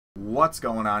What's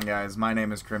going on, guys? My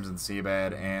name is Crimson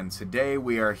CBAD, and today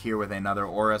we are here with another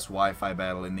ORAS Wi-Fi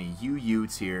battle in the UU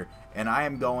tier, and I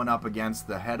am going up against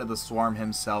the head of the swarm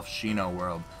himself,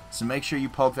 ShinoWorld. So make sure you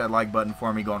poke that like button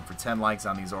for me, going for 10 likes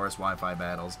on these ORAS Wi-Fi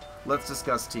battles. Let's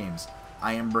discuss teams.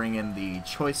 I am bringing the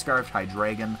Choice Scarf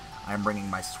Hydreigon. I'm bringing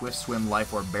my Swift Swim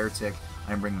Life Orb Beartick.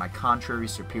 I'm bringing my Contrary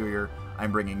Superior.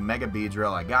 I'm bringing Mega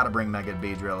Beedrill. I gotta bring Mega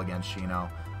Beedrill against Shino.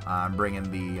 I'm bringing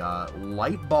the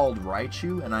Light Balled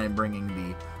Raichu, and I'm bringing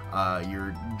the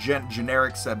your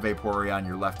generic set Vaporeon,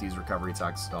 your Lefty's Recovery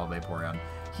Toxicol Vaporeon.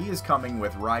 He is coming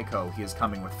with Raikou, he is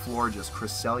coming with Florges,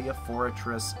 Cresselia,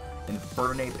 Forretress,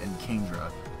 Infernape, and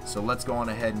Kingdra. So let's go on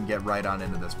ahead and get right on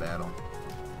into this battle.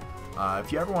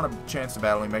 If you ever want a chance to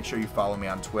battle me, make sure you follow me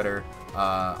on Twitter.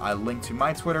 I link to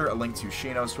my Twitter, a link to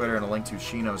Shino's Twitter, and a link to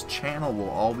Shino's channel will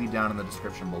all be down in the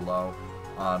description below.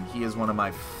 He is one of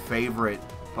my favorite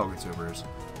PokeTubers.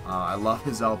 I love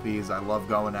his LPs. I love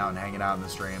going out and hanging out in the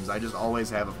streams. I just always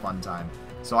have a fun time.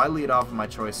 So I lead off with my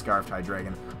Choice Scarf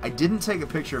Hydreigon. I didn't take a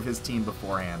picture of his team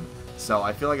beforehand, so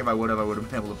I feel like if I would have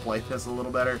been able to play this a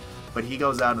little better. But he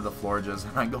goes out to the Florges,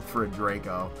 and I go for a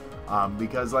Draco.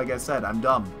 Because, like I said, I'm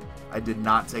dumb. I did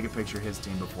not take a picture of his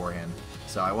team beforehand.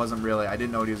 So I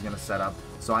didn't know what he was going to set up.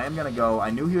 So I am going to go,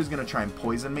 I knew he was going to try and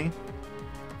poison me,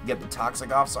 get the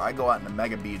Toxic off, so I go out into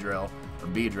Mega Beedrill, or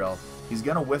Beedrill. He's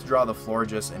going to withdraw the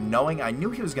Florges, and I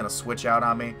knew he was going to switch out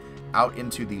on me, out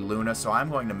into the Luna, so I'm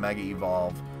going to Mega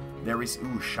Evolve. There we see,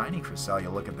 ooh, Shiny Cresselia,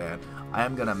 look at that. I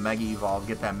am going to Mega Evolve,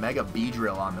 get that Mega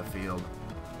Beedrill on the field.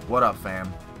 What up,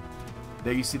 fam?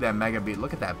 There you see that Mega Beed,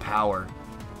 look at that power.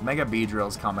 Mega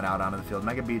Beedrill's coming out onto the field.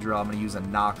 Mega Beedrill, I'm going to use a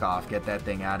knockoff, get that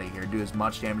thing out of here, do as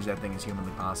much damage to that thing as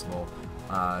humanly possible.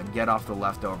 Get off the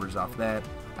leftovers off that.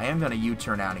 I am going to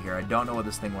U-turn out of here. I don't know what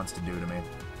this thing wants to do to me.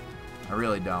 I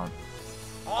really don't.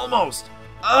 Almost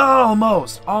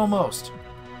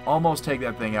take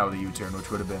that thing out of the U-turn, which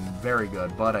would have been very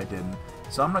good, but I didn't.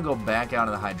 So I'm going to go back out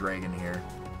of the Hydreigon here.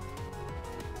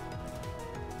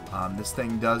 This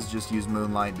thing does just use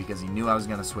Moonlight because he knew I was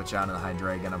going to switch out of the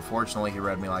Hydreigon. Unfortunately, he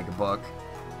read me like a book.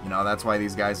 You know, that's why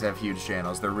these guys have huge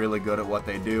channels. They're really good at what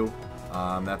they do.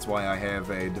 That's why I have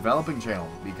a developing channel,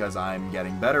 because I'm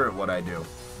getting better at what I do.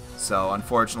 So,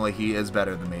 unfortunately, he is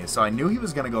better than me. So, I knew he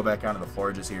was going to go back onto the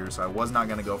Florges here, so I was not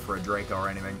going to go for a Draco or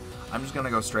anything. I'm just going to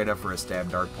go straight up for a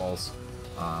Stab Dark Pulse.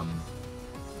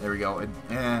 There we go. It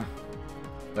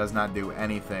does not do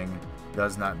anything.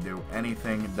 Does not do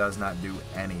anything. Does not do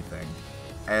anything.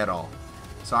 At all.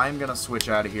 So, I am going to switch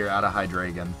out of here, out of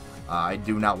Hydreigon. I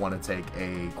do not want to take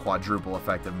a quadruple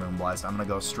effective Moonblast. I'm going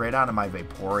to go straight out of my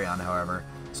Vaporeon, however,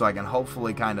 so I can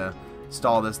hopefully kind of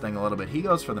stall this thing a little bit. He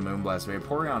goes for the Moonblast.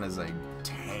 Vaporeon is a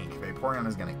tank. Vaporeon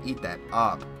is going to eat that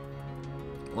up.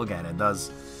 Look at it.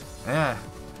 Does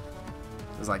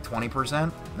like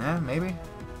 20%? Maybe?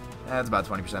 That's about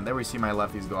 20%. There we see my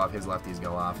lefties go off. His lefties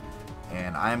go off.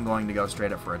 And I am going to go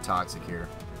straight up for a Toxic here.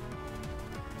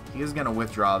 He is going to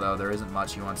withdraw, though. There isn't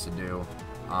much he wants to do.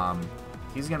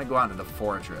 He's going to go out into the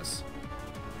Forretress.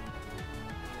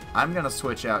 I'm going to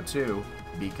switch out, too,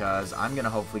 because I'm going to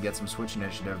hopefully get some switch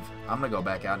initiative. I'm going to go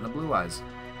back out into Blue Eyes,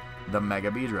 the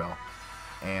Mega Beedrill,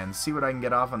 and see what I can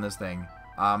get off on this thing.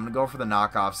 I'm going to go for the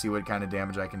knockoff, see what kind of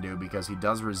damage I can do, because he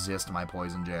does resist my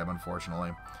Poison Jab,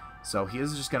 unfortunately. So he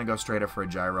is just going to go straight up for a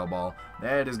Gyro Ball.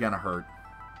 That is going to hurt.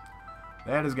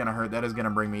 That is going to hurt. That is going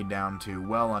to bring me down to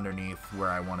well underneath where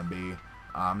I want to be.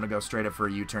 I'm going to go straight up for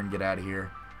a U-turn, get out of here.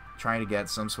 Trying to get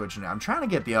some switching. I'm trying to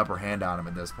get the upper hand on him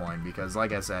at this point, because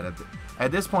like I said,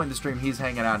 at this point in the stream, he's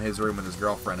hanging out in his room with his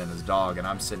girlfriend and his dog, and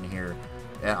I'm sitting here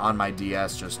on my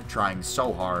DS just trying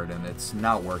so hard, and it's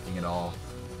not working at all.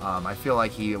 I feel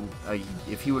like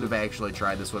if he would have actually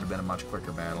tried, this would have been a much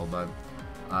quicker battle, but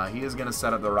he is going to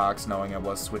set up the rocks knowing I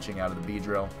was switching out of the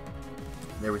Beedrill.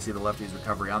 There we see the lefty's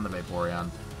recovery on the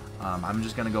Vaporeon. I'm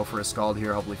just going to go for a Scald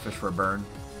here, hopefully fish for a burn.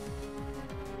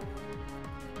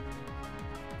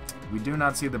 We do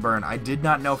not see the burn. I did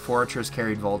not know Forretress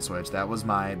carried Volt Switch. That was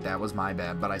my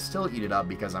bad, but I still eat it up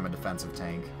because I'm a defensive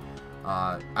tank.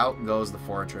 Out goes the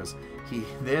Forretress.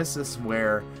 This is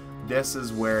where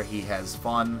he has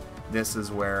fun. This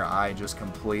is where I just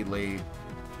completely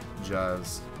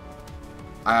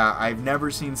I've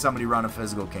never seen somebody run a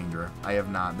physical Kingdra. I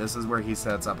have not. This is where he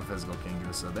sets up a physical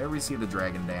Kingdra. So there we see the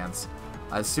Dragon Dance.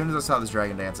 As soon as I saw this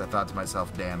Dragon Dance, I thought to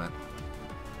myself, damn it.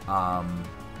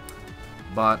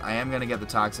 But I am going to get the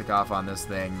Toxic off on this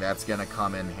thing. That's going to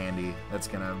come in handy. That's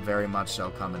going to very much so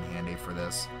come in handy for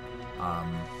this.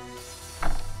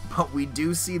 But we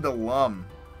do see the Lum.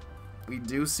 We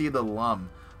do see the Lum.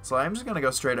 So I'm just going to go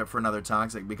straight up for another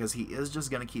Toxic because he is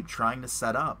just going to keep trying to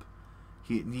set up.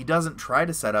 He doesn't try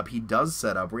to set up. He does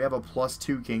set up. We have a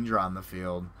 +2 Kingdra on the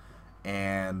field.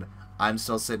 And I'm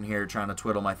still sitting here trying to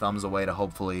twiddle my thumbs away to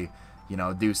hopefully, you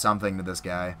know, do something to this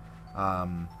guy.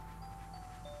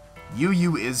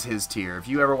 UU is his tier. If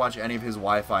you ever watch any of his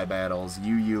Wi-Fi battles,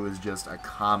 UU is just a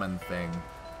common thing.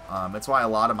 It's why a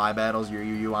lot of my battles are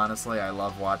UU, honestly. I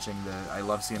love seeing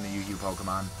the UU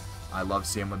Pokemon. I love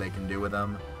seeing what they can do with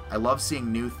them. I love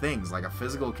seeing new things, like a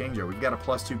physical Kingdra. We've got a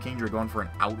 +2 Kingdra going for an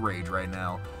Outrage right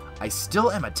now. I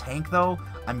still am a tank, though.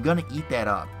 I'm going to eat that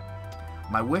up.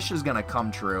 My wish is going to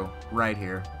come true right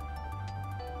here.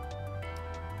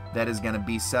 That is going to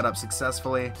be set up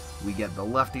successfully. We get the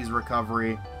lefties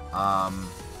recovery.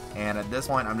 And at this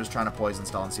point, I'm just trying to Poison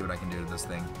Stall and see what I can do to this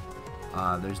thing.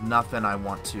 There's nothing I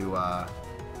want to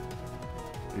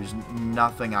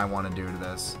do to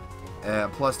this.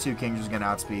 +2 Kingdra's going to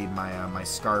outspeed my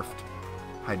Scarfed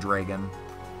Hydreigon.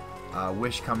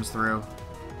 Wish comes through.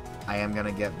 I am going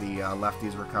to get the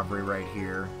lefties recovery right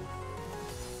here.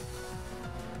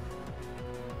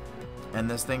 And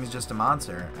this thing's just a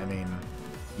monster. I mean,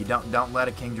 you don't let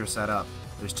a Kingdra set up.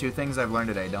 There's two things I've learned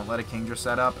today. Don't let a Kingdra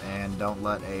set up, and don't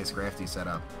let a Scrafty set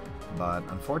up. But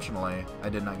unfortunately, I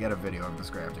did not get a video of the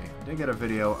Scrafty. I did get a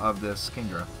video of this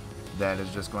Kingdra that is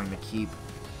just going to keep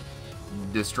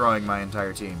destroying my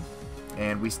entire team.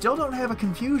 And we still don't have a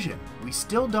Confusion. We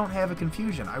still don't have a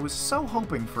Confusion. I was so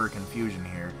hoping for a Confusion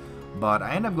here, but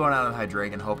I end up going out with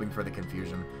Hydreigon hoping for the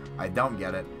Confusion. I don't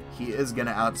get it. He is going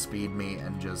to outspeed me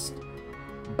and just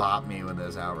bop me with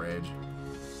his Outrage.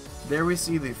 There we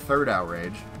see the third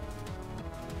Outrage.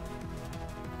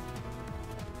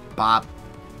 Bop.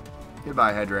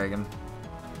 Goodbye, Hydreigon.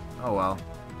 Oh well.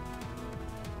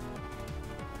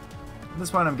 At this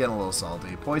point, I'm getting a little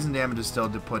salty. Poison damage is still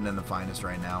putting in the finest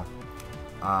right now.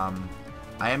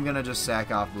 I am going to just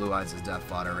sack off Blue Eyes' Death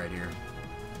Fodder right here.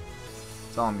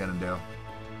 That's all I'm going to do.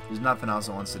 There's nothing else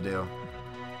it wants to do.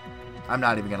 I'm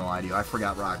not even going to lie to you. I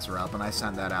forgot rocks were up, and I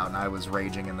sent that out, and I was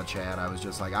raging in the chat. I was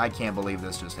just like, I can't believe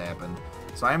this just happened.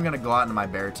 So I am going to go out into my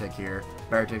Beartic here.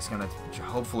 Beartic's going to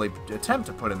hopefully attempt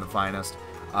to put in the finest.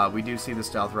 We do see the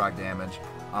Stealth Rock damage.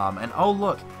 And oh,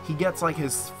 look, he gets like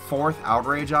his 4th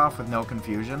Outrage off with no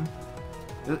Confusion.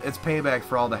 It's payback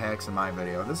for all the hacks in my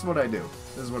video. This is what I do.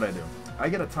 This is what I do. I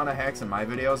get a ton of hacks in my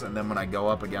videos, and then when I go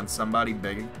up against somebody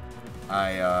big,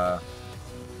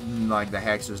 like, the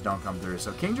hacks just don't come through.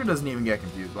 So Kingdra doesn't even get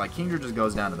confused. Like, Kingdra just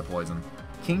goes down to the poison.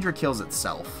 Kingdra kills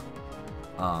itself.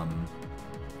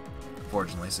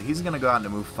 Fortunately. So he's going to go out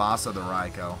and Mufasa the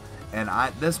Raikou. And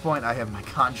at this point, I have my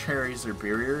Contrary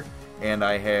Superior, and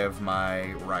I have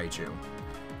my Raichu.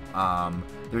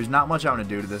 There's not much I'm going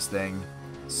to do to this thing.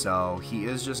 So he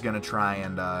is just going to try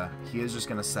and, he is just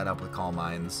going to set up with Calm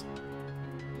Minds.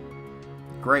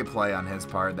 Great play on his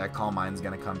part. That Calm Mind's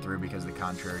going to come through because of the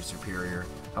Contrary Superior.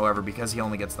 However, because he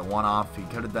only gets the 1 off, he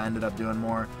could have ended up doing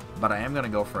more. But I am going to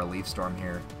go for a Leaf Storm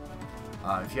here.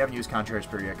 If you haven't used Contrary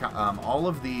Superior, all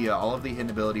of the hidden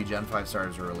ability Gen 5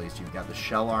 starters are released. You've got the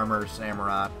Shell Armor,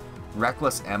 Samurott,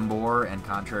 Reckless Embor, and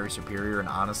Contrary Superior. And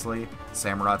honestly,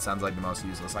 Samurott sounds like the most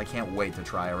useless. I can't wait to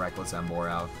try a Reckless Embor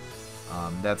out.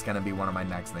 That's going to be one of my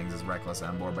next things is Reckless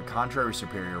Embor. But Contrary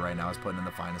Superior right now is putting in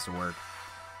the finest of work.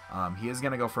 He is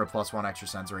going to go for a +1 extra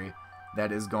sensory.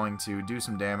 That is going to do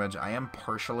some damage. I am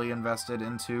partially invested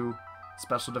into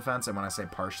Special Defense, and when I say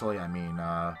partially, I mean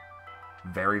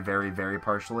very, very, very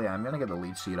partially. I'm going to get the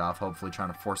Leech Seed off, hopefully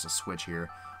trying to force a switch here,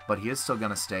 but he is still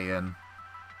going to stay in.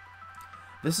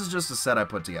 This is just a set I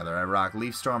put together. I rock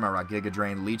Leaf Storm, I rock Giga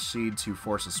Drain, Leech Seed to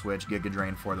force a switch, Giga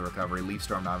Drain for the recovery, Leaf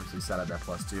Storm obviously set up that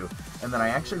 +2, and then I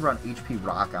actually run HP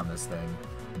Rock on this thing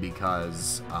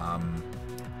because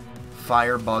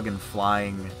Firebug,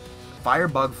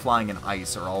 Flying, and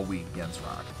Ice are all weak against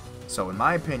Rock. So in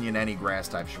my opinion, any Grass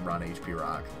type should run HP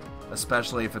Rock,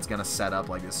 especially if it's going to set up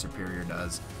like this Superior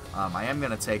does. I am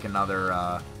going to take another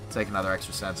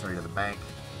extra sensory to the bank.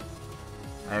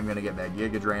 I am going to get that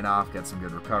Giga Drain off, get some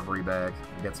good recovery back,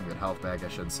 get some good health back, I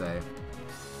should say.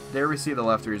 There we see the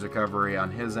lefty's recovery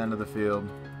on his end of the field.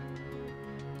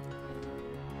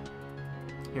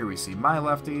 Here we see my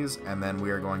lefties, and then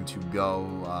we are going to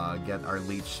go get our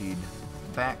Leech Seed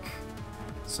back.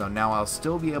 So now I'll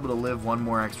still be able to live one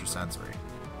more extra sensory.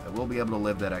 I will be able to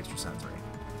live that extra sensory.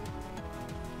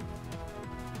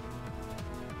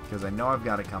 Because I know I've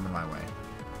got it coming my way.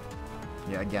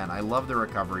 Yeah, again, I love the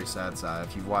recovery sets.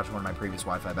 If you've watched one of my previous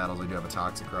Wi-Fi battles, I do have a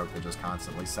Toxicroak that just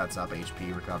constantly sets up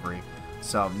HP recovery.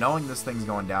 So knowing this thing's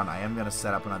going down, I am going to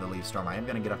set up another Leaf Storm. I am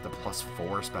going to get up to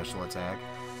 +4 special attack.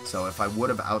 So if I would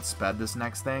have outsped this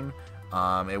next thing,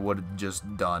 it would have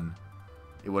just done.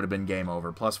 It would have been game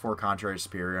over. +4 Contrary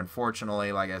Superior.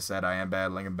 Unfortunately, like I said, I am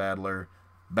battling a battler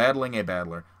battling a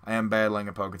battler. I am battling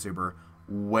a Poketuber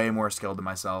way more skilled than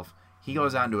myself. He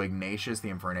goes on to Ignatius, the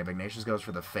Infernape. Ignatius goes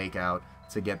for the fake out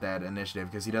to get that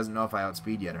initiative because he doesn't know if I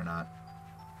outspeed yet or not.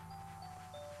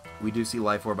 We do see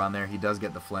Life Orb on there. He does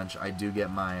get the flinch. I do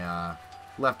get my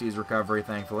lefty's recovery,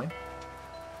 thankfully.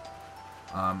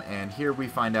 And here we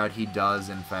find out he does,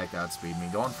 in fact, outspeed me.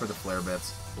 Going for the Flare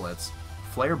Blitz.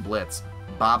 Flare Blitz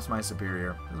bops my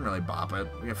Superior. Doesn't really bop it.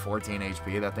 We have 14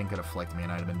 HP. That thing could have flicked me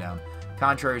and I'd have been down.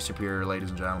 Contrary Superior, ladies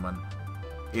and gentlemen,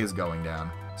 is going down.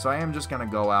 So I am just going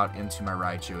to go out into my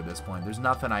Raichu at this point. There's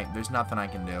nothing I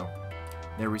can do.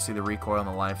 There we see the recoil on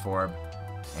the Life Orb.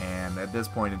 And at this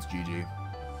point, it's GG.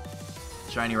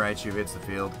 Shiny Raichu hits the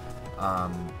field.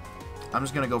 I'm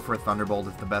just going to go for a Thunderbolt.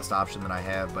 It's the best option that I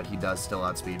have, but he does still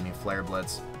outspeed me. Flare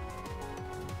Blitz.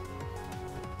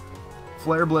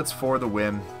 Flare Blitz for the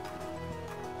win.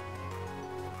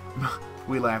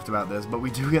 We laughed about this, but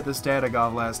we do get the static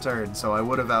off last turn, so I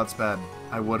would have outsped.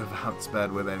 I would have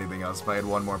outsped with anything else if I had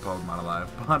one more Pokemon alive,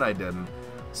 but I didn't.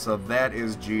 So that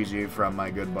is GG from my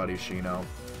good buddy Shino.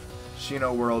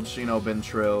 ShinoWorld, Shino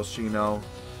Bintrill, Shino.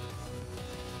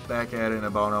 Back at it,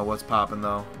 Nabono. What's poppin'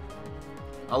 though?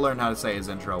 I'll learn how to say his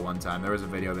intro one time. There was a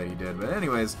video that he did. But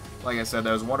anyways, like I said,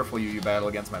 that was a wonderful UU battle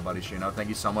against my buddy Shino. Thank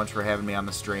you so much for having me on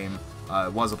the stream.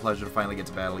 It was a pleasure to finally get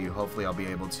to battle you. Hopefully I'll be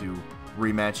able to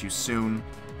rematch you soon,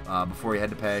 before you head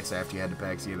to PAX, after you head to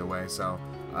PAX, either way. So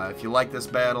if you like this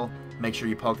battle, make sure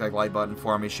you poke that like button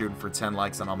for me, shooting for 10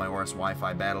 likes on all my ORAS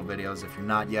Wi-Fi battle videos. If you're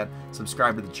not yet,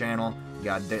 subscribe to the channel. You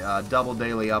got double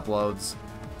daily uploads.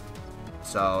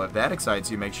 So if that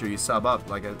excites you, make sure you sub up.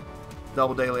 Like a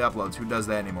double daily uploads. Who does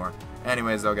that anymore?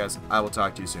 Anyways, though, guys, I will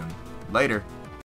talk to you soon. Later.